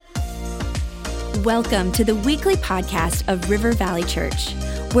Welcome to the weekly podcast of River Valley Church.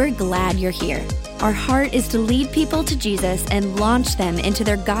 We're glad you're here. Our heart is to lead people to Jesus and launch them into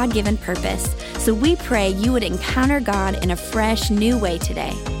their God-given purpose. So we pray you would encounter God in a fresh, new way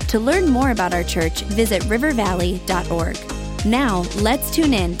today. To learn more about our church, visit rivervalley.org. Now, let's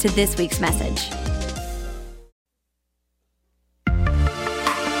tune in to this week's message.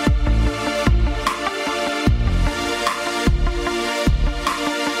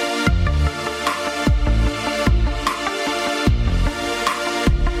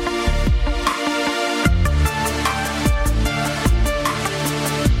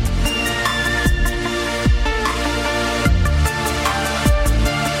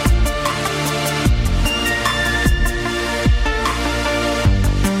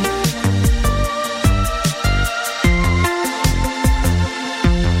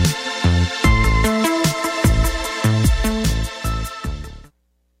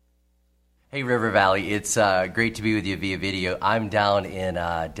 Hey River Valley, it's great to be with you via video. I'm down in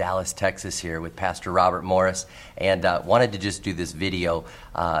Dallas, Texas here with Pastor Robert Morris, and wanted to just do this video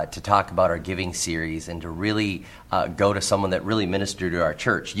to talk about our giving series and to really go to someone that really ministered to our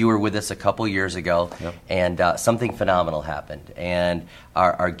church. You were with us a couple years ago, yep. And something phenomenal happened, and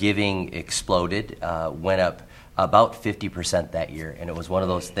our giving exploded, went up about 50% that year, and it was one of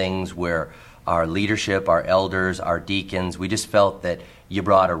those things where our leadership, our elders, our deacons, we just felt that you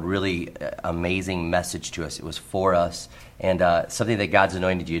brought a really amazing message to us. It was for us, and something that God's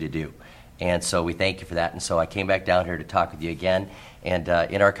anointed you to do. And so we thank you for that. And so I came back down here to talk with you again. And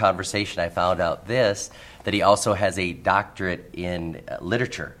in our conversation, I found out that he also has a doctorate in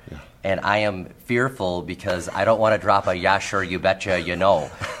literature. Yeah. And I am fearful because I don't want to drop a "yeah, sure, you betcha, you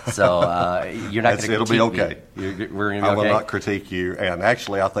know." So you're not going to critique me. It'll be okay. We're going to be okay. I will not critique you. And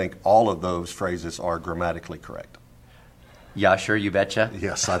actually, I think all of those phrases are grammatically correct. Yeah, sure, you betcha?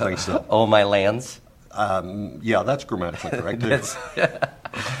 Yes, I think so. Oh, my lands? Yeah, that's grammatically correct, too.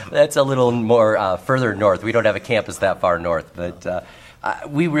 That's a little more further north. We don't have a campus that far north. But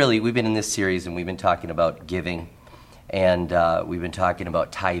we've been in this series, and we've been talking about giving, and we've been talking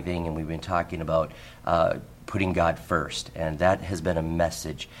about tithing, and we've been talking about putting God first. And that has been a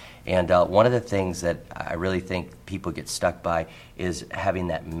message. And one of the things that I really think people get stuck by is having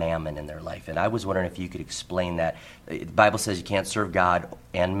that mammon in their life. And I was wondering if you could explain that. The Bible says you can't serve God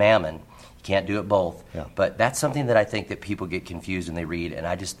and mammon. You can't do it both. Yeah. But that's something that I think that people get confused when they read, and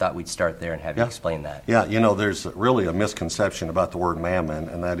I just thought we'd start there and have you explain that. Yeah, there's really a misconception about the word mammon,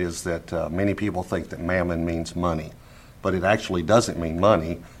 and that is that many people think that mammon means money. But it actually doesn't mean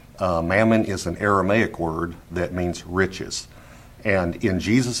money. Mammon is an Aramaic word that means riches. And in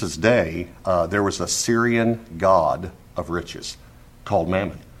Jesus' day, there was a Syrian god of riches called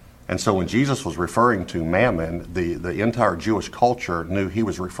Mammon. And so when Jesus was referring to Mammon, the entire Jewish culture knew he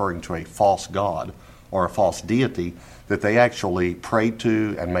was referring to a false god or a false deity that they actually prayed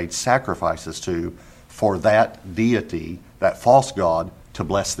to and made sacrifices to for that deity, that false god, to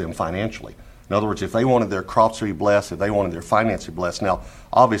bless them financially. In other words, if they wanted their crops to be blessed, if they wanted their finances to be blessed. Now,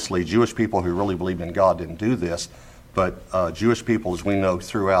 obviously, Jewish people who really believed in God didn't do this, but Jewish people, as we know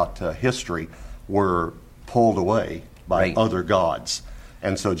throughout history, were pulled away by other gods.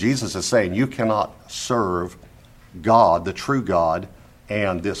 And so Jesus is saying you cannot serve God, the true God,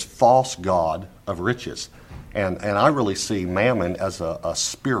 and this false god of riches. And I really see mammon as a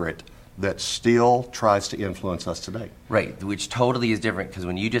spirit that still tries to influence us today. Right, which totally is different, because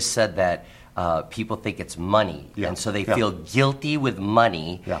when you just said that, people think it's money, and so they feel guilty with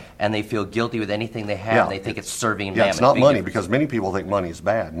money, and they feel guilty with anything they have. They think it's serving mammon. It's not money, because many people think money is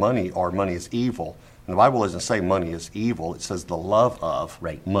bad. Money is evil. And the Bible doesn't say money is evil. It says the love of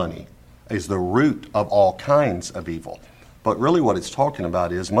money is the root of all kinds of evil. But really what it's talking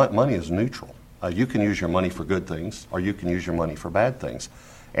about is money is neutral. You can use your money for good things, or you can use your money for bad things.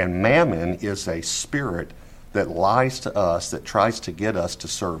 And mammon is a spirit that lies to us, that tries to get us to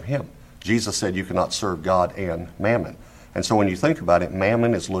serve him. Jesus said you cannot serve God and mammon. And so when you think about it,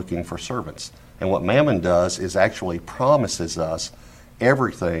 mammon is looking for servants. And what mammon does is actually promises us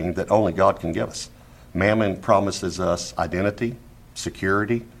everything that only God can give us. Mammon promises us identity,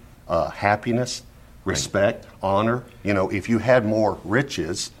 security, happiness, respect, honor. If you had more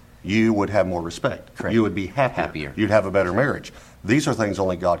riches, you would have more respect. Correct. You would be happier. You'd have a better marriage. These are things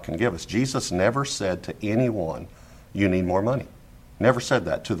only God can give us. Jesus never said to anyone, you need more money. Never said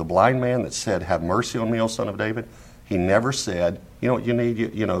that. To the blind man that said, have mercy on me, O son of David, he never said, you know what you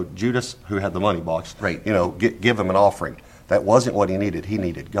need? Judas, who had the money box, give him an offering. That wasn't what he needed. He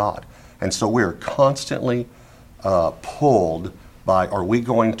needed God. And so we're constantly pulled by, are we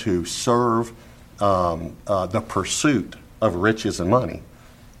going to serve the pursuit of riches and money,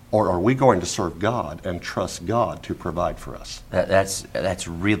 Or are we going to serve God and trust God to provide for us? That's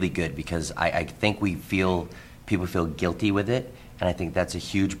really good, because I think people feel guilty with it, and I think that's a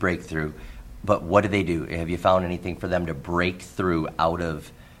huge breakthrough. But what do? Have you found anything for them to break through out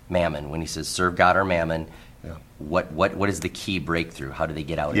of mammon? When he says serve God or mammon, Yeah. What is the key breakthrough? How do they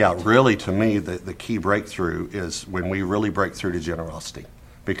get out of it? Yeah, really, to me, the key breakthrough is when we really break through to generosity.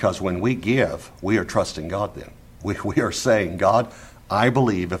 Because when we give, we are trusting God then. We are saying, God, I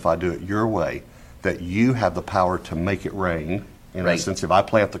believe if I do it your way, that you have the power to make it rain. In Right. essence, if I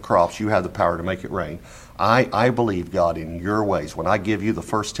plant the crops, you have the power to make it rain. I believe, God, in your ways. When I give you the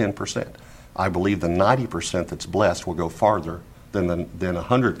first 10%, I believe the 90% that's blessed will go farther than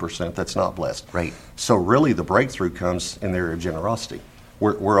 100% that's not blessed. Right. So really the breakthrough comes in the area of generosity.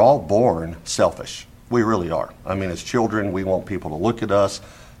 We're all born selfish. We really are. I mean, as children, we want people to look at us,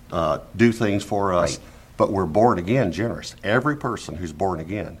 do things for us, Right. but we're born again generous. Every person who's born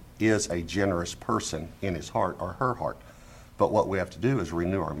again is a generous person in his heart or her heart. But what we have to do is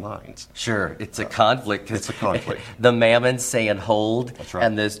renew our minds. Sure, it's a conflict. 'Cause It's a conflict. The mammon's saying hold, That's right.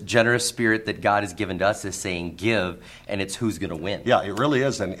 and this generous spirit that God has given to us is saying give, and it's who's going to win. Yeah, it really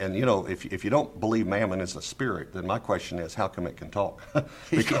is. And you know, if you don't believe mammon is a spirit, then my question is, how come it can talk?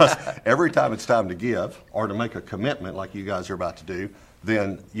 Because every time it's time to give or to make a commitment like you guys are about to do,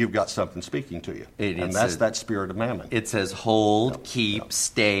 then you've got something speaking to you. And that's that spirit of mammon. It says hold, keep,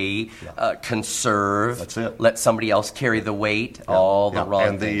 stay, conserve. That's it. Let somebody else carry the weight, all the wrong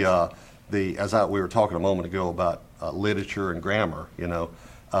and things. we were talking a moment ago about literature and grammar, you know,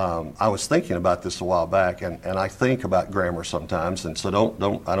 I was thinking about this a while back, and I think about grammar sometimes, and so I don't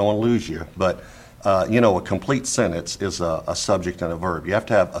want to lose you, but you know, a complete sentence is a subject and a verb. You have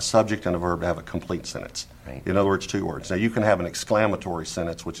to have a subject and a verb to have a complete sentence. Right. In other words, 2 words. Now you can have an exclamatory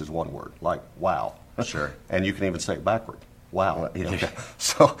sentence, which is 1 word, like wow. Sure. And you can even say it backward. Wow. Yeah. Okay.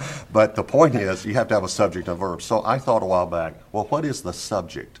 So, but the point is, you have to have a subject and a verb. So I thought a while back, well, what is the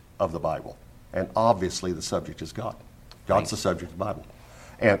subject of the Bible? And obviously the subject is God. God's Right. the subject of the Bible.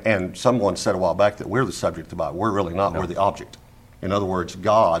 And someone said a while back that we're the subject of the Bible. We're really not. No. We're the object. In other words,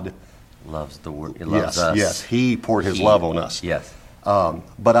 God Loves the word. He loves yes, us. yes, He poured His love on us. Yes.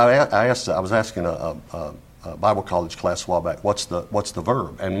 But I was asking a Bible college class a while back, what's the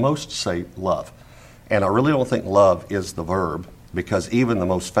verb? And most say love. And I really don't think love is the verb, because even the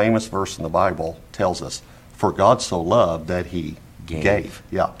most famous verse in the Bible tells us, for God so loved that He gave.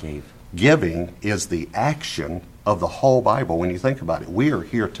 Yeah. Gave. Giving is the action of the whole Bible when you think about it. We are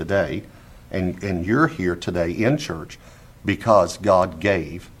here today, and you're here today in church because God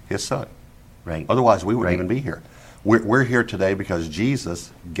gave His Son. Right. Otherwise, we wouldn't Right. even be here. We're here today because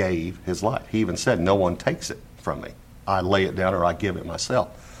Jesus gave His life. He even said, no one takes it from me. I lay it down or I give it myself.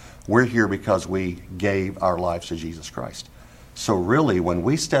 We're here because we gave our lives to Jesus Christ. So really, when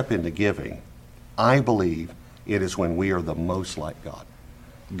we step into giving, I believe it is when we are the most like God.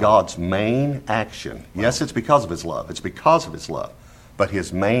 God's main action, yes, it's because of His love. It's because of His love. But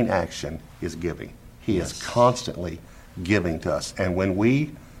His main action is giving. He is constantly giving to us. And when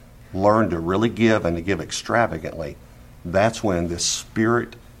we learn to really give and to give extravagantly, that's when this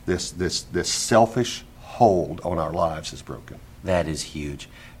spirit, this selfish hold on our lives is broken. That is huge.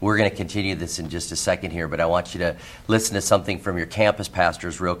 We're going to continue this in just a second here, but I want you to listen to something from your campus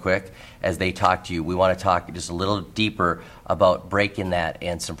pastors real quick as they talk to you. We want to talk just a little deeper about breaking that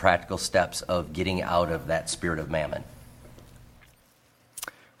and some practical steps of getting out of that spirit of mammon.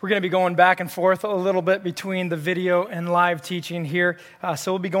 We're going to be going back and forth a little bit between the video and live teaching here,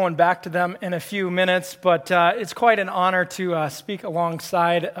 so we'll be going back to them in a few minutes, but it's quite an honor to speak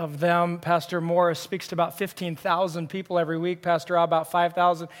alongside of them. Pastor Morris speaks to about 15,000 people every week, Pastor Rob about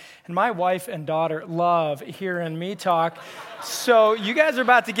 5,000, and my wife and daughter love hearing me talk. So you guys are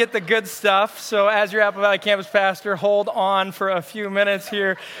about to get the good stuff, so as your Apple Valley campus pastor, hold on for a few minutes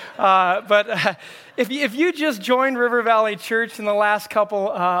here. If you just joined River Valley Church in the last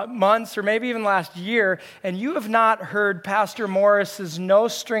couple months or maybe even last year, and you have not heard Pastor Morris's No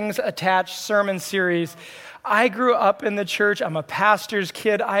Strings Attached sermon series, I grew up in the church. I'm a pastor's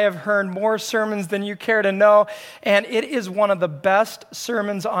kid. I have heard more sermons than you care to know, and it is one of the best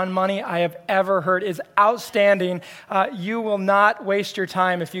sermons on money I have ever heard. It's outstanding. You will not waste your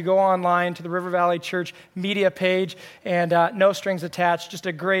time if you go online to the River Valley Church media page, and No Strings Attached. Just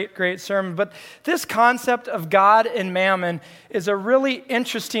a great, great sermon. But this concept of God and mammon is a really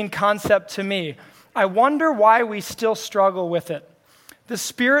interesting concept to me. I wonder why we still struggle with it. The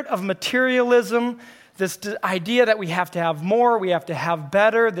spirit of materialism, this idea that we have to have more, we have to have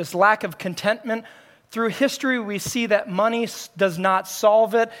better, this lack of contentment. Through history, we see that money does not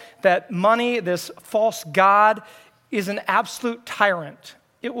solve it, that money, this false god, is an absolute tyrant.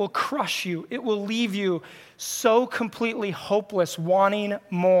 It will crush you. It will leave you so completely hopeless, wanting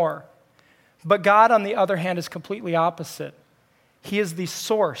more. But God, on the other hand, is completely opposite. He is the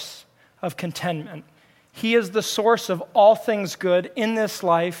source of contentment. He is the source of all things good in this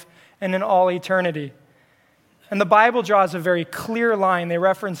life and in all eternity. And the Bible draws a very clear line. They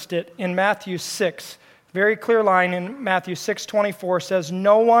referenced it in Matthew 6. Very clear line in Matthew 6:24 says,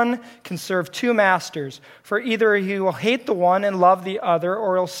 "No one can serve two masters, for either he will hate the one and love the other,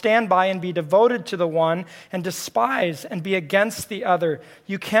 or he'll stand by and be devoted to the one and despise and be against the other.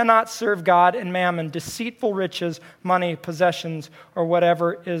 You cannot serve God and mammon, deceitful riches, money, possessions, or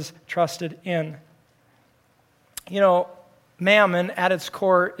whatever is trusted in." You know, mammon at its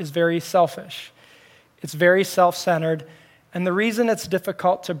core is very selfish. It's very self-centered, and the reason it's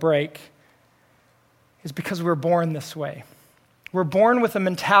difficult to break is because we're born this way. We're born with a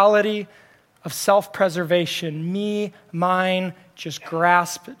mentality of self-preservation. Me, mine, just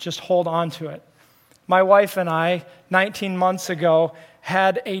grasp, just hold on to it. My wife and I, 19 months ago,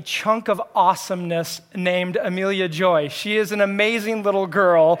 had a chunk of awesomeness named Amelia Joy. She is an amazing little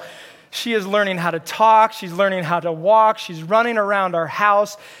girl. She is learning how to talk. She's learning how to walk. She's running around our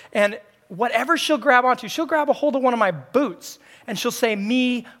house. And whatever she'll grab onto, she'll grab a hold of one of my boots. And she'll say,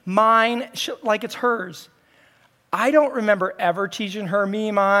 me, mine, like it's hers. I don't remember ever teaching her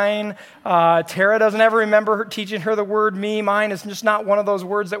me, mine. Tara doesn't ever remember teaching her the word me, mine. It's just not one of those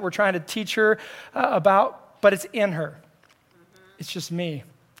words that we're trying to teach her about, but it's in her. It's just me.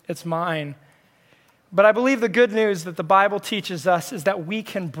 It's mine. But I believe the good news that the Bible teaches us is that we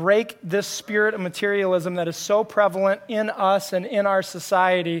can break this spirit of materialism that is so prevalent in us and in our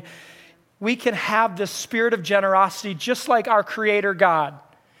society. We can have this spirit of generosity just like our Creator God.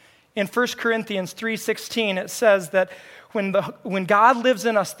 In 1 Corinthians 3:16, it says that when God lives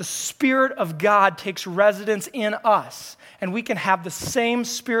in us, the Spirit of God takes residence in us, and we can have the same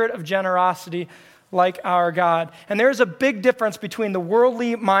spirit of generosity like our God. And there's a big difference between the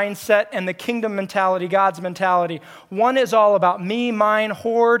worldly mindset and the kingdom mentality, God's mentality. One is all about me, mine,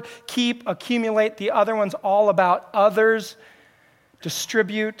 hoard, keep, accumulate. The other one's all about others,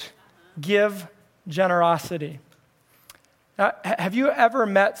 distribute, give, generosity. Now, have you ever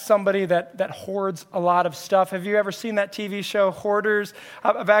met somebody that hoards a lot of stuff? Have you ever seen that TV show, Hoarders?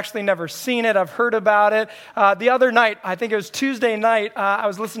 I've actually never seen it. I've heard about it. The other night, I think it was Tuesday night, I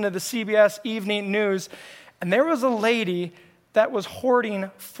was listening to the CBS Evening News, and there was a lady that was hoarding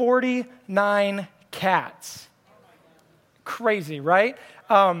 49 cats. Crazy, right?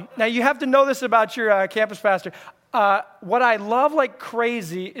 Now, you have to know this about your campus pastor. What I love like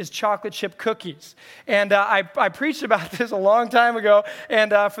crazy is chocolate chip cookies. And I preached about this a long time ago.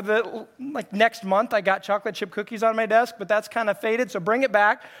 And for the next month, I got chocolate chip cookies on my desk, but that's kind of faded. So bring it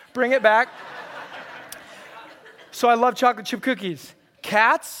back. So I love chocolate chip cookies.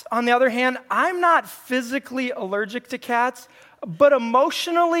 Cats, on the other hand, I'm not physically allergic to cats, but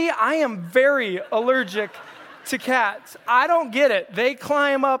emotionally, I am very allergic to cats. I don't get it. They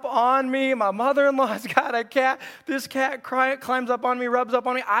climb up on me. My mother-in-law's got a cat. This cat climbs up on me, rubs up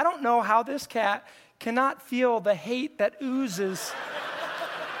on me. I don't know how this cat cannot feel the hate that oozes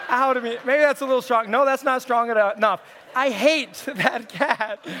out of me. Maybe that's a little strong. No, that's not strong enough. I hate that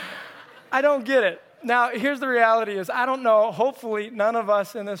cat. I don't get it. Now, here's the reality is, I don't know, hopefully none of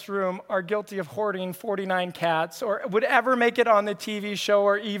us in this room are guilty of hoarding 49 cats or would ever make it on the TV show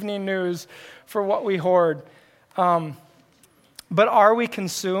or evening news for what we hoard. But are we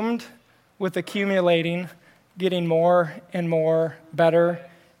consumed with accumulating, getting more and more, better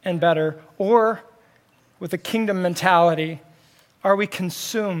and better? Or with a kingdom mentality, are we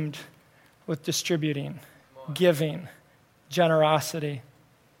consumed with distributing, giving, generosity?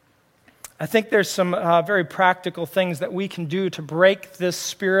 I think there's some very practical things that we can do to break this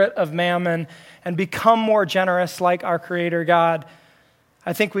spirit of mammon and become more generous like our Creator God.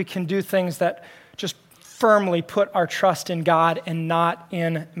 I think we can do things that just firmly put our trust in God and not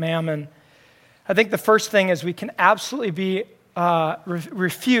in mammon. I think the first thing is we can absolutely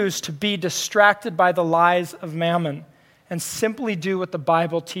refuse to be distracted by the lies of mammon and simply do what the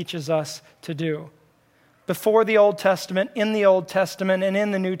Bible teaches us to do. Before the Old Testament, in the Old Testament, and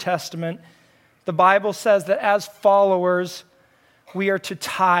in the New Testament, the Bible says that as followers, we are to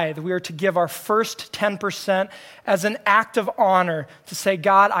tithe. We are to give our first 10% as an act of honor to say,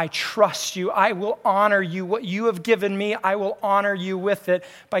 God, I trust you. I will honor you. What you have given me, I will honor you with it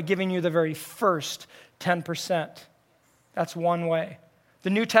by giving you the very first 10%. That's one way. The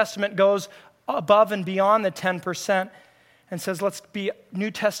New Testament goes above and beyond the 10% and says, let's be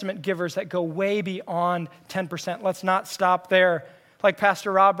New Testament givers that go way beyond 10%. Let's not stop there. Like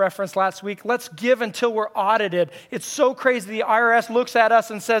Pastor Rob referenced last week, let's give until we're audited. It's so crazy. The IRS looks at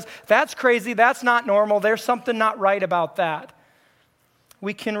us and says, that's crazy, that's not normal, there's something not right about that.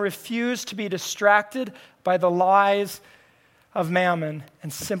 We can refuse to be distracted by the lies of mammon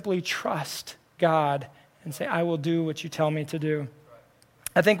and simply trust God and say, I will do what you tell me to do.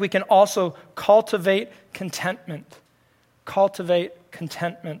 I think we can also cultivate contentment. Cultivate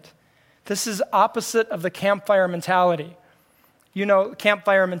contentment. This is opposite of the campfire mentality. You know,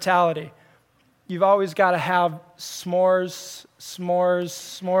 campfire mentality. You've always got to have s'mores.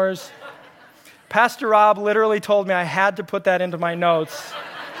 Pastor Rob literally told me I had to put that into my notes.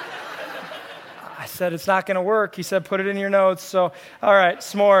 I said, it's not going to work. He said, put it in your notes. So, all right,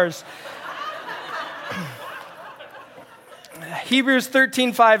 s'mores. Hebrews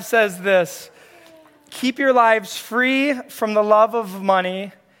 13:5 says this, keep your lives free from the love of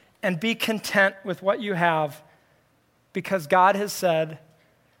money and be content with what you have, because God has said,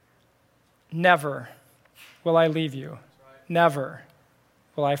 never will I leave you. Never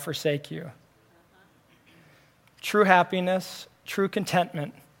will I forsake you. True happiness, true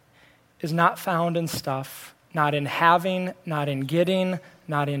contentment is not found in stuff, not in having, not in getting,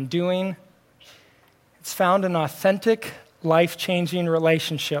 not in doing. It's found in authentic, life-changing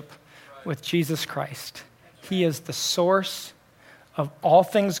relationship with Jesus Christ. He is the source of all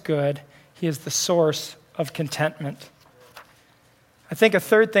things good. He is the source of contentment. I think a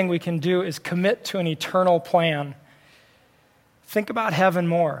third thing we can do is commit to an eternal plan. Think about heaven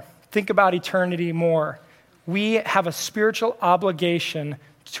more. Think about eternity more. We have a spiritual obligation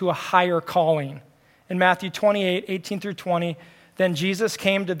to a higher calling. In Matthew 28:18-20, then Jesus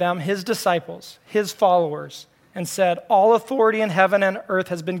came to them, his disciples, his followers, and said, all authority in heaven and earth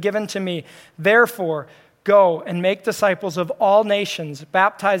has been given to me. Therefore, go and make disciples of all nations,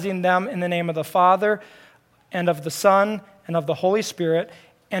 baptizing them in the name of the Father and of the Son and of the Holy Spirit,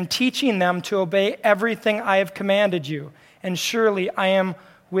 and teaching them to obey everything I have commanded you. And surely I am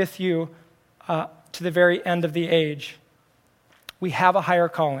with you to the very end of the age. We have a higher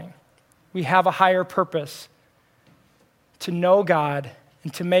calling. We have a higher purpose to know God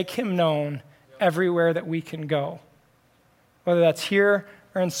and to make him known everywhere that we can go. Whether that's here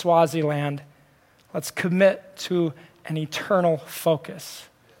or in Swaziland, let's commit to an eternal focus.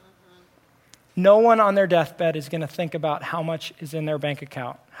 No one on their deathbed is going to think about how much is in their bank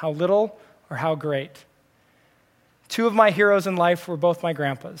account, how little or how great. Two of my heroes in life were both my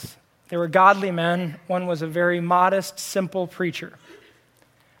grandpas. They were godly men. One was a very modest, simple preacher.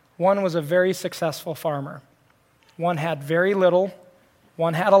 One was a very successful farmer. One had very little,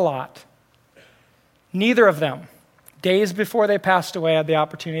 one had a lot. Neither of them, days before they passed away, I had the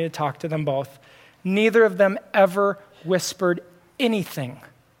opportunity to talk to them both. Neither of them ever whispered anything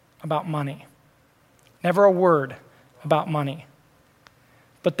about money. Never a word about money.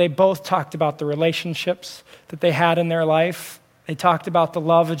 But they both talked about the relationships that they had in their life. They talked about the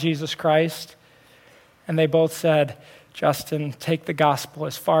love of Jesus Christ. And they both said, Justin, take the gospel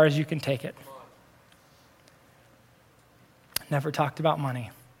as far as you can take it. Never talked about money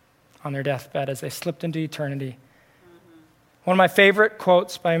on their deathbed as they slipped into eternity. One of my favorite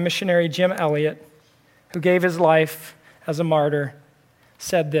quotes by missionary Jim Elliot, who gave his life as a martyr,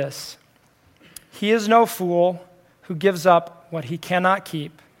 said this, "He is no fool who gives up what he cannot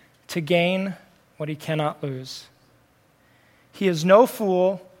keep to gain what he cannot lose. He is no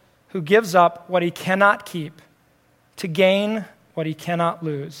fool who gives up what he cannot keep to gain what he cannot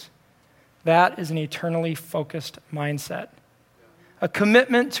lose." That is an eternally focused mindset. A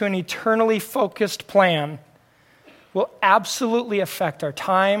commitment to an eternally focused plan will absolutely affect our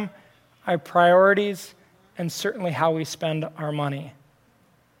time, our priorities, and certainly how we spend our money.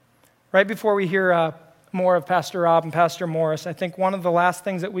 Right before we hear more of Pastor Rob and Pastor Morris, I think one of the last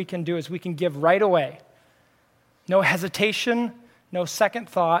things that we can do is we can give right away. No hesitation, no second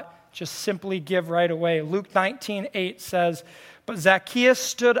thought, just simply give right away. Luke 19:8 says, "But Zacchaeus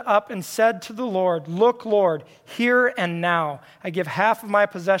stood up and said to the Lord, 'Look, Lord, here and now I give half of my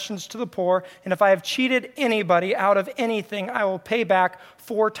possessions to the poor, and if I have cheated anybody out of anything, I will pay back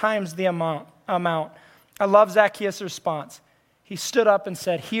 4 times the amount.'" I love Zacchaeus' response. He stood up and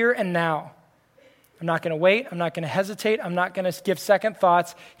said, "Here and now. I'm not going to wait. I'm not going to hesitate. I'm not going to give second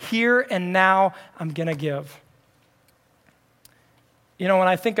thoughts. Here and now, I'm going to give." You know, when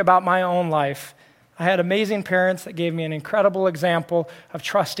I think about my own life, I had amazing parents that gave me an incredible example of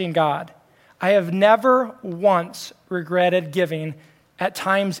trusting God. I have never once regretted giving, at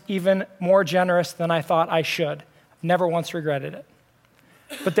times even more generous than I thought I should. I've never once regretted it.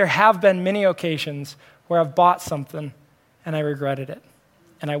 But there have been many occasions where I've bought something and I regretted it.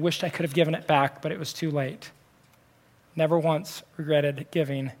 And I wished I could have given it back, but it was too late. never once regretted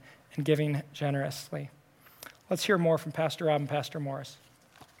giving and giving generously. Let's hear more from Pastor Rob and Pastor Morris.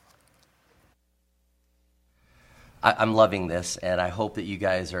 I'm loving this, and I hope that you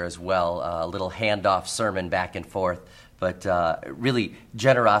guys are as well. A little handoff sermon back and forth, but really,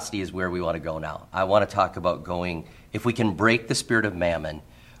 generosity is where we want to go now. I want to talk about going, if we can break the spirit of mammon,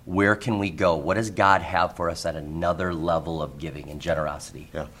 where can we go? What does God have for us at another level of giving and generosity?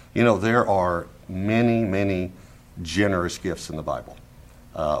 Yeah. You know, there are many, many generous gifts in the Bible.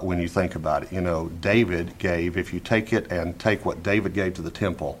 When you think about it, you know, David gave, if you take it and take what David gave to the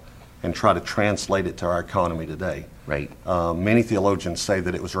temple and try to translate it to our economy today. Right. Many theologians say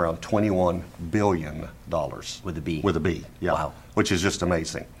that it was around $21 billion. With a B. With a B, yeah. Wow. Which is just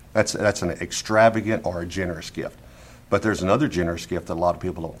amazing. That's an extravagant or a generous gift. But there's another generous gift that a lot of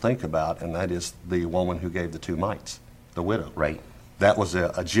people don't think about, and that is the woman who gave the 2 mites, the widow. Right. That was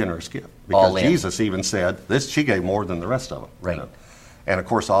a generous gift. All Because in. Jesus even said, she gave more than the rest of them. Right. You know? And of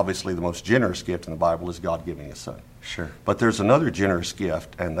course, obviously, the most generous gift in the Bible is God giving His Son. Sure. But there's another generous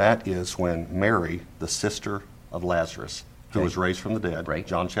gift, and that is when Mary, the sister of Lazarus, who Okay. was raised from the dead, Right.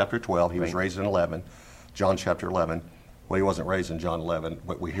 John chapter 12, he was Right. raised in 11. John chapter 11, well, he wasn't raised in John 11,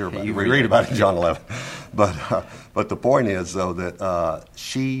 but we hear about You it. We read read it. about it in John 11. But the point is, though, that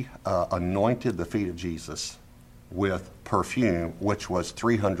she anointed the feet of Jesus with perfume, which was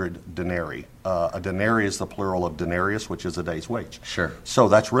 300 denarii. A denarii is the plural of denarius, which is a day's wage. Sure. So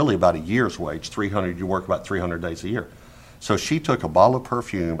that's really about a year's wage. 300, you work about 300 days a year. So she took a bottle of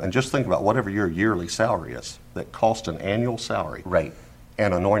perfume, and just think about whatever your yearly salary is, that cost an annual salary, Right.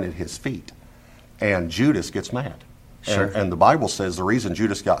 and anointed his feet. And Judas gets mad. Sure. And the Bible says the reason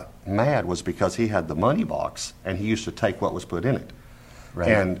Judas got mad was because he had the money box, and he used to take what was put in it. Right.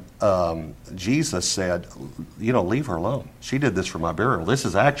 And Jesus said, you know, leave her alone. She did this for my burial. This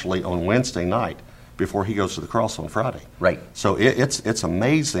is actually on Wednesday night before he goes to the cross on Friday. Right. So it's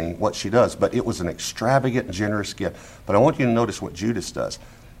amazing what she does, but it was an extravagant, generous gift. But I want you to notice what Judas does.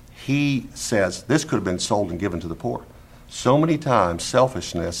 He says, this could have been sold and given to the poor. So many times,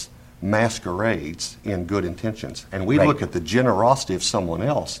 selfishness masquerades in good intentions. And we Right. look at the generosity of someone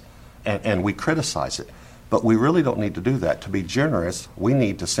else, and we criticize it. But we really don't need to do that. To be generous, we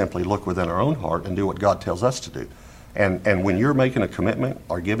need to simply look within our own heart and do what God tells us to do. And when you're making a commitment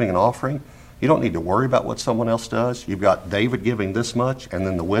or giving an offering, you don't need to worry about what someone else does. You've got David giving this much and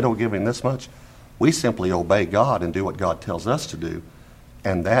then the widow giving this much. We simply obey God and do what God tells us to do,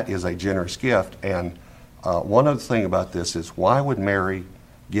 and that is a generous gift. And one other thing about this is, why would Mary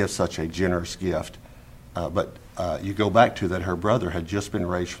give such a generous gift? But you go back to that her brother had just been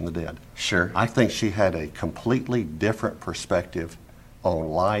raised from the dead. Sure. I think she had a completely different perspective on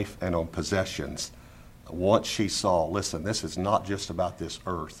life and on possessions once she saw, listen, this is not just about this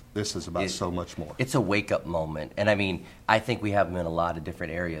earth. This is about so much more. It's a wake-up moment. And I mean, I think we have them in a lot of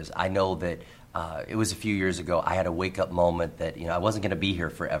different areas. I know that it was a few years ago, I had a wake-up moment that, you know, I wasn't going to be here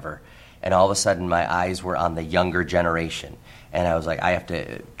forever. And all of a sudden, my eyes were on the younger generation. And I was like, I have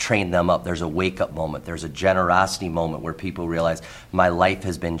to train them up. There's a wake-up moment. There's a generosity moment where people realize my life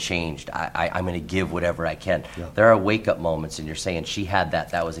has been changed. I'm going to give whatever I can. Yeah. There are wake-up moments, and you're saying she had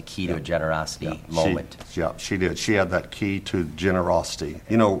that. That was a key to a generosity moment. She did. She had that key to generosity.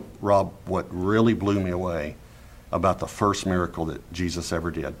 You know, Rob, what really blew me away about the first miracle that Jesus ever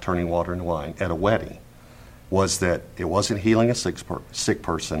did, turning water into wine, at a wedding, was that it wasn't healing a sick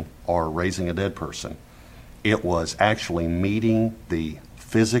person or raising a dead person. It was actually meeting the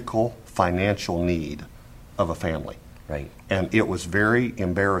physical, financial need of a family. Right. And it was very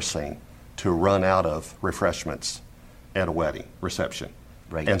embarrassing to run out of refreshments at a wedding reception.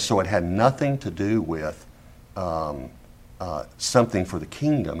 Right. And so it had nothing to do with something for the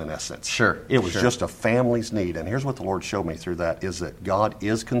kingdom, in essence. Sure, It was sure. just a family's need. And here's what the Lord showed me through that, is that God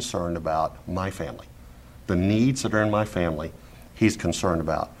is concerned about my family. The needs that are in my family, He's concerned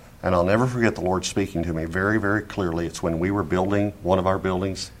about. And I'll never forget the Lord speaking to me very, very clearly. It's when we were building one of our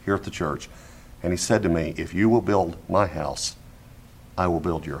buildings here at the church. And He said to me, if you will build my house, I will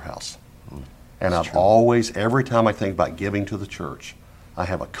build your house. And I've always, every time I think about giving to the church, I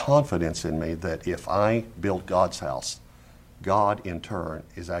have a confidence in me that if I build God's house, God in turn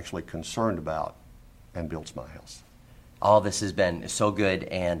is actually concerned about and builds my house. All this has been so good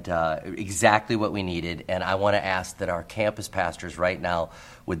and exactly what we needed. And I want to ask that our campus pastors right now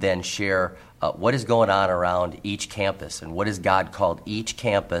would then share what is going on around each campus and what has God called each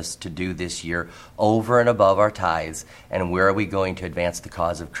campus to do this year over and above our tithes, and where are we going to advance the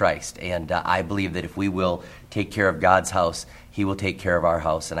cause of Christ. And I believe that if we will take care of God's house, He will take care of our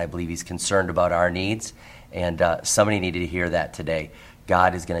house. And I believe He's concerned about our needs. And somebody needed to hear that today.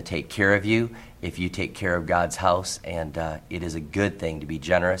 God is going to take care of you if you take care of God's house, and it is a good thing to be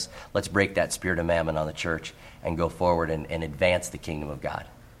generous. Let's break that spirit of mammon on the church and go forward and advance the kingdom of God.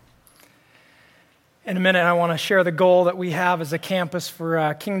 In a minute, I want to share the goal that we have as a campus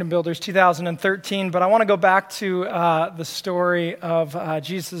for Kingdom Builders 2013, but I want to go back to the story of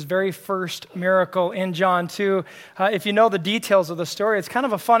Jesus' very first miracle in John 2. If you know the details of the story, it's kind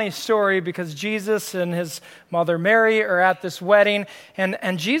of a funny story because Jesus and his mother Mary are at this wedding,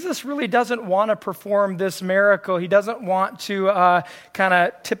 and Jesus really doesn't want to perform this miracle. He doesn't want to kind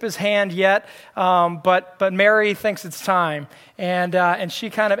of tip his hand yet, but Mary thinks it's time. And she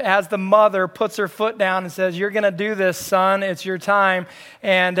kind of, as the mother, puts her foot down and says, "You're going to do this, son. It's your time."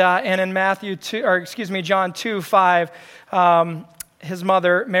 And in John 2:5, his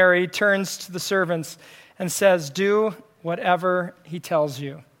mother Mary turns to the servants and says, "Do whatever he tells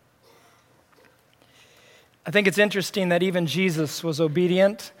you." I think it's interesting that even Jesus was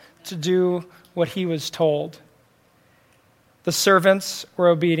obedient to do what he was told. The servants were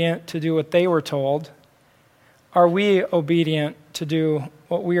obedient to do what they were told. Are we obedient to do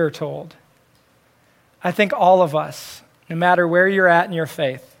what we are told? I think all of us, no matter where you're at in your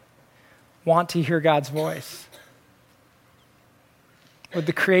faith, want to hear God's voice. Would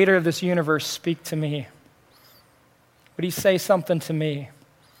the creator of this universe speak to me? Would he say something to me?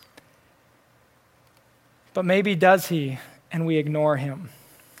 But maybe does he, and we ignore him.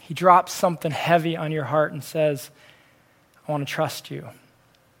 He drops something heavy on your heart and says, "I want to trust you.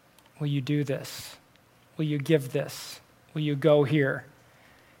 Will you do this? Will you give this? Will you go here?"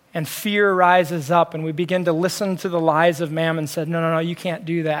 And fear rises up, and we begin to listen to the lies of mammon and said, no, you can't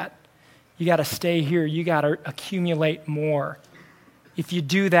do that. You got to stay here. You got to accumulate more. If you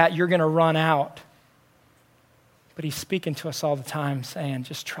do that, you're going to run out. But he's speaking to us all the time saying,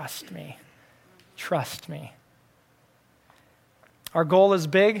 just trust me. Trust me. Our goal is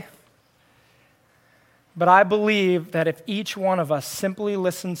big, but I believe that if each one of us simply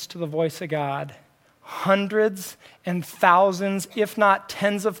listens to the voice of God, hundreds and thousands, if not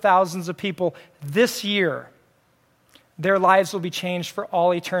tens of thousands of people this year, their lives will be changed for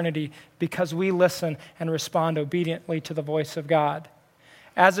all eternity because we listen and respond obediently to the voice of God.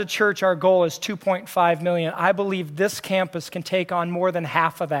 As a church, our goal is 2.5 million. I believe this campus can take on more than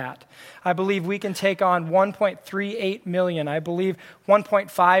half of that. I believe we can take on 1.38 million. I believe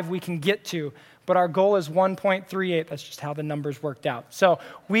 1.5 we can get to. But our goal is 1.38. That's just how the numbers worked out. So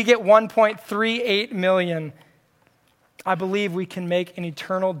we get 1.38 million. I believe we can make an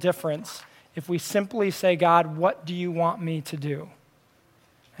eternal difference if we simply say, "God, what do you want me to do?"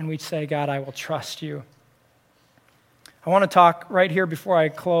 And we say, "God, I will trust you." I want to talk right here before I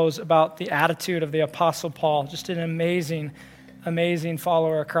close about the attitude of the Apostle Paul, just an amazing, amazing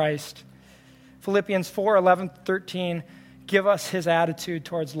follower of Christ. Philippians 4:11-13 give us his attitude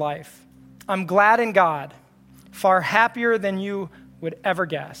towards life. "I'm glad in God, far happier than you would ever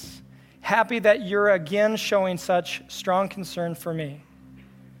guess. Happy that you're again showing such strong concern for me.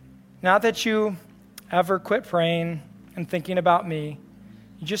 Not that you ever quit praying and thinking about me.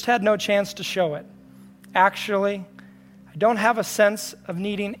 You just had no chance to show it. Actually, I don't have a sense of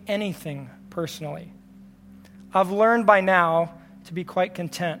needing anything personally. I've learned by now to be quite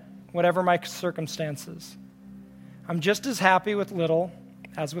content, whatever my circumstances. I'm just as happy with little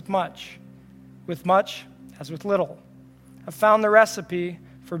as with much as with little. I've found the recipe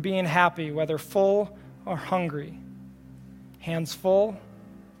for being happy, whether full or hungry. Hands full,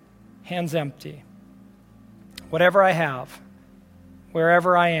 hands empty. Whatever I have,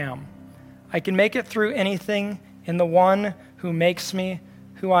 wherever I am, I can make it through anything in the one who makes me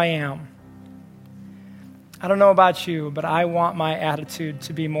who I am." I don't know about you, but I want my attitude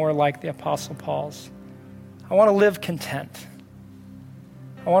to be more like the Apostle Paul's. I want to live content.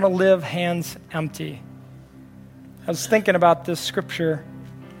 I want to live hands empty. I was thinking about this scripture.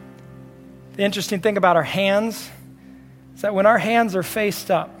 The interesting thing about our hands is that when our hands are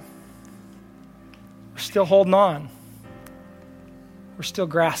faced up, we're still holding on. We're still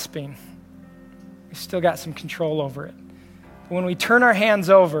grasping. We still got some control over it. But when we turn our hands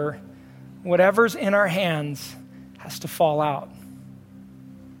over, whatever's in our hands has to fall out.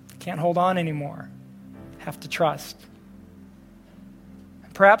 Can't hold on anymore. Have to trust.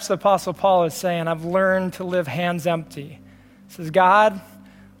 Perhaps the Apostle Paul is saying, I've learned to live hands empty. He says, "God,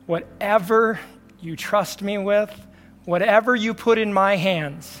 whatever you trust me with, whatever you put in my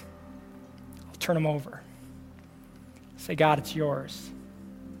hands, I'll turn them over." Say, "God, it's yours.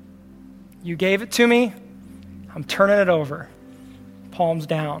 You gave it to me. I'm turning it over. Palms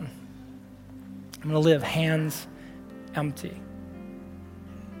down. I'm going to live hands empty."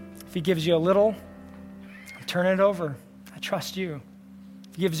 If he gives you a little, I'm turning it over. I trust you.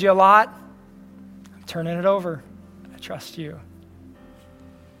 If he gives you a lot, I'm turning it over. I trust you.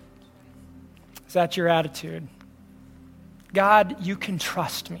 Is that your attitude? God, you can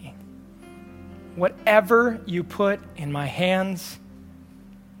trust me. Whatever you put in my hands,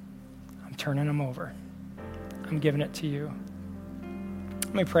 I'm turning them over. I'm giving it to you.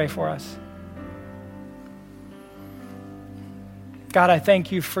 Let me pray for us. God, I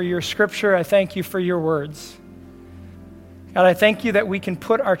thank you for your scripture. I thank you for your words. God, I thank you that we can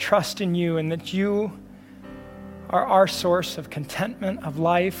put our trust in you and that you are our source of contentment, of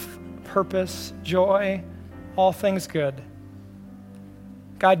life, purpose, joy, all things good.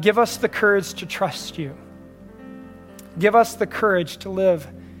 God, give us the courage to trust you. Give us the courage to live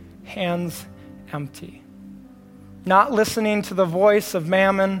hands empty. Not listening to the voice of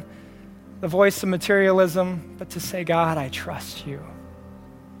mammon, the voice of materialism, but to say, God, I trust you.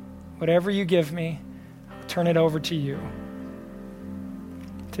 Whatever you give me, I'll turn it over to you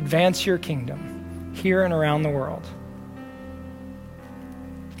to advance your kingdom here and around the world.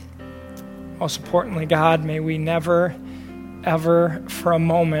 Most importantly, God, may we never, ever for a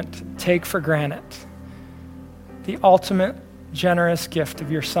moment take for granted the ultimate generous gift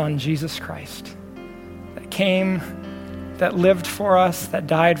of your Son, Jesus Christ, that came, that lived for us, that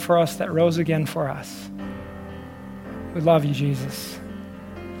died for us, that rose again for us. We love you, Jesus.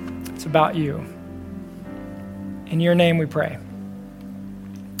 It's about you. In your name we pray.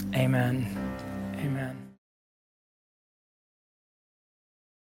 Amen. Amen.